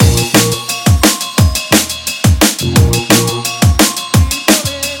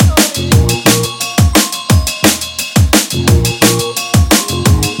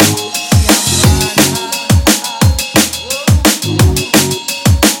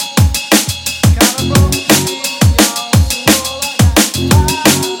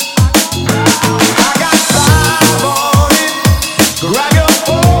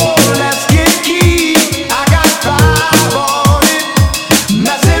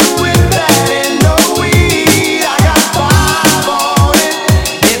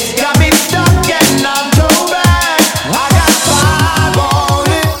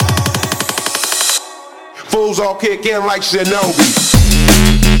kick in like Shinobi.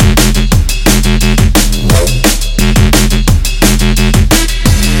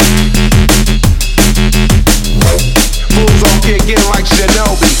 Fools all kick in like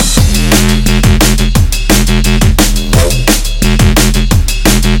Shinobi.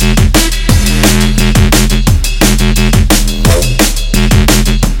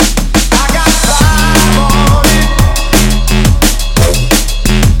 I got five on it.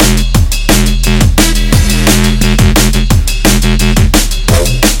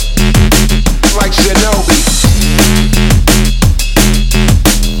 Like Shinobi.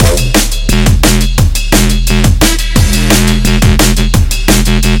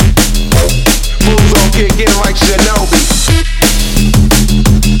 Fools all kick in like Shinobi.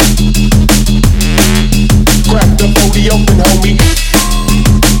 Crack the booty open, homie.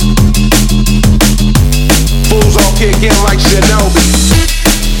 Fools all kick in like Shinobi.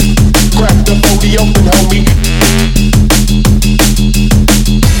 Crack the booty open, homie.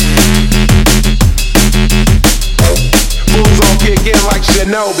 Fools all kick in like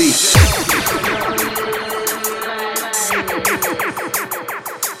Shinobi.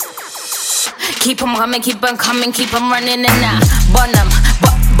 Keep 'em coming, keep 'em coming, keep 'em running and I bun 'em,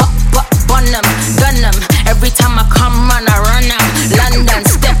 bun 'em, gun 'em. Every time I come run, I run 'em. London,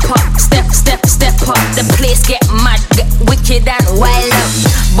 step up, step up. The place get mad, get wicked and wild up.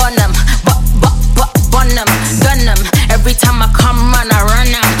 Bun 'em, bun 'em, gun 'em. Every time I come run, I run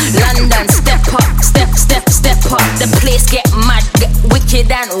 'em. London, step up, step up. The place get mad, get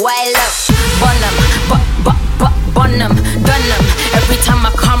wicked and wild up. Bun 'em, bun 'em, gun 'em. Every time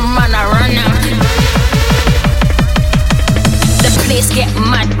I come run, I run 'em. The place get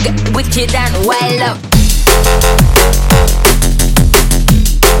mad, get wicked and wild up.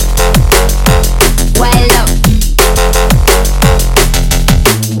 Wild up.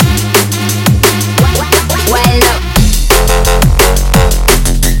 Wild up.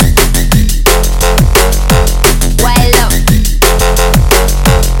 Wild up.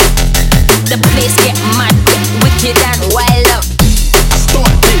 The place get mad, get wicked and wild up. I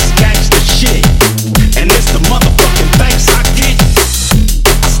start this gangsta shit, and it's the motherfucking thanks I get.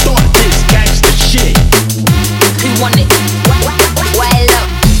 I start this gangsta shit. Who want it? Wild up.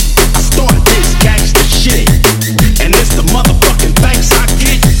 I start this gangsta shit, and it's the motherfucking thanks I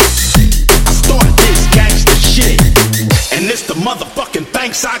get. I start this gangsta shit, and it's the motherfucking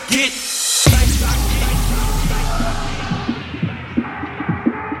thanks I get.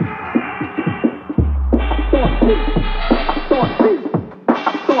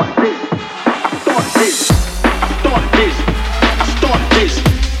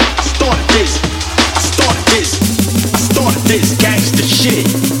 This gangsta shit.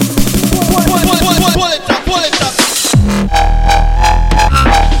 Pull it up.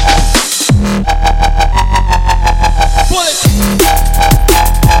 Pull it.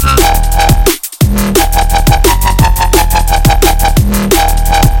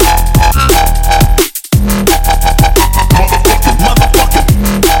 Motherfucker.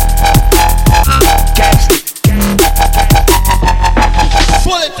 Gangsta.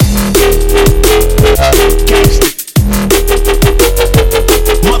 Pull it. Gangsta.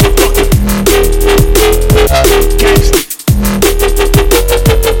 Motherfucker. Gangsta.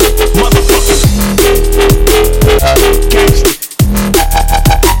 Motherfucker. Gangsta.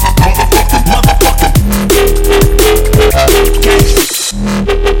 Motherfucker. Gangsta.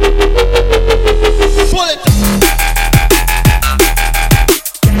 Pull it.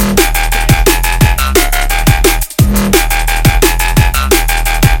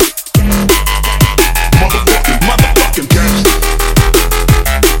 Motherfucking gangsta.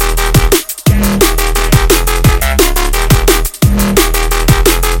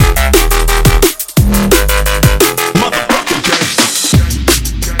 Motherfucking gangsta.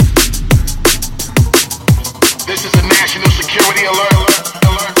 This is a national security alert.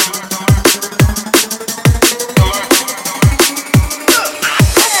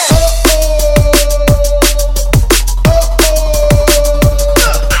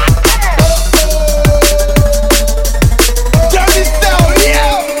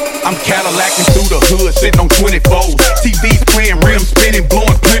 I'm Cadillacing through the hood, sitting on 24s. TVs playing, rims spinning,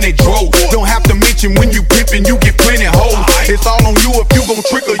 blowing plenty dro. Don't have to mention when you pimpin', you get plenty hoes. It's all on you if you gon'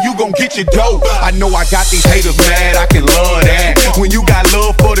 trick or you gon' get your dough. I know I got these haters mad, I can love that. When you got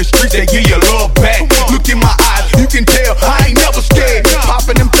love for the streets, they give you love back. Look in my eyes, you can tell I ain't never scared.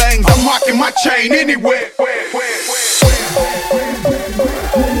 Popping them things, I'm rocking my chain anywhere. Let me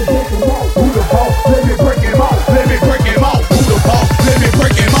break him off. Let me break him off. Who the boss? Let me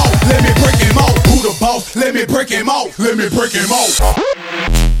break him off. Let me break him off. Who the boss? Let me break him off. Let me break him off.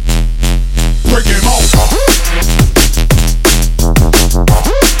 Break him off.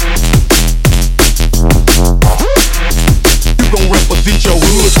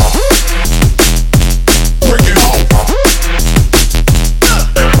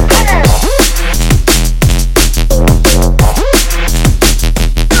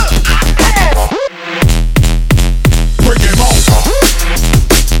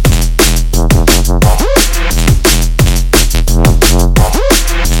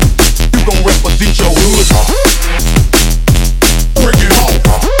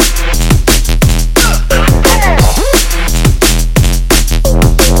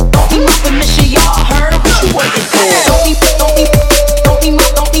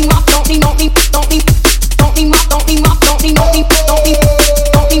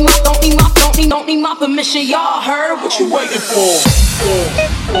 permission, y'all heard what you waiting for?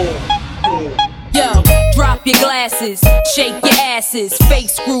 Yo, drop your glasses, shake your asses,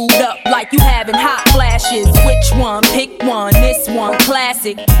 face screwed up like you having hot flashes. Which one? Pick one, this one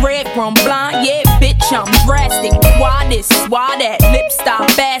classic. Red from blind, yeah, bitch, I'm drastic. Why this, why that, lip stop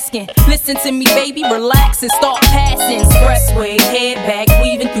asking. Listen to me, baby, relax and start passing. Expressway, head back,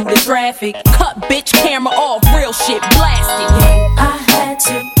 weaving through the traffic. Cut, bitch, camera off, real shit, blasted. I had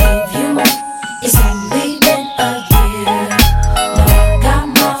to give you up, it's only been a year. Now I got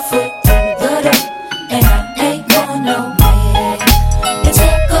my foot through the door, and I ain't going nowhere. It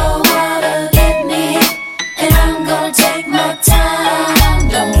took a while to get me, and I'm gonna take my time.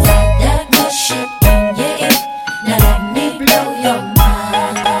 Don't fight that good shit in your ear, now let me blow your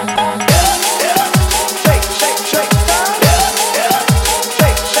mind. Shake, shake, shake, shake,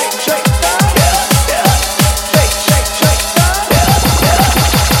 shake, shake, shake,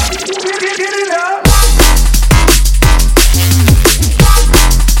 get it up.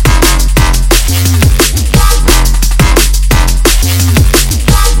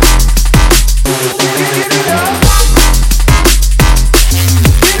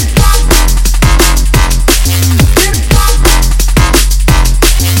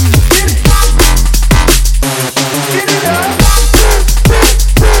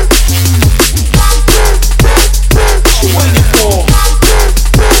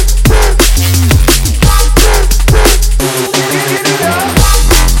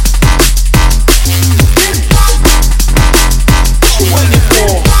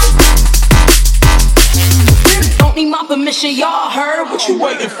 Don't need my permission, y'all heard what you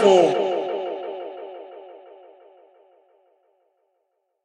Waiting for?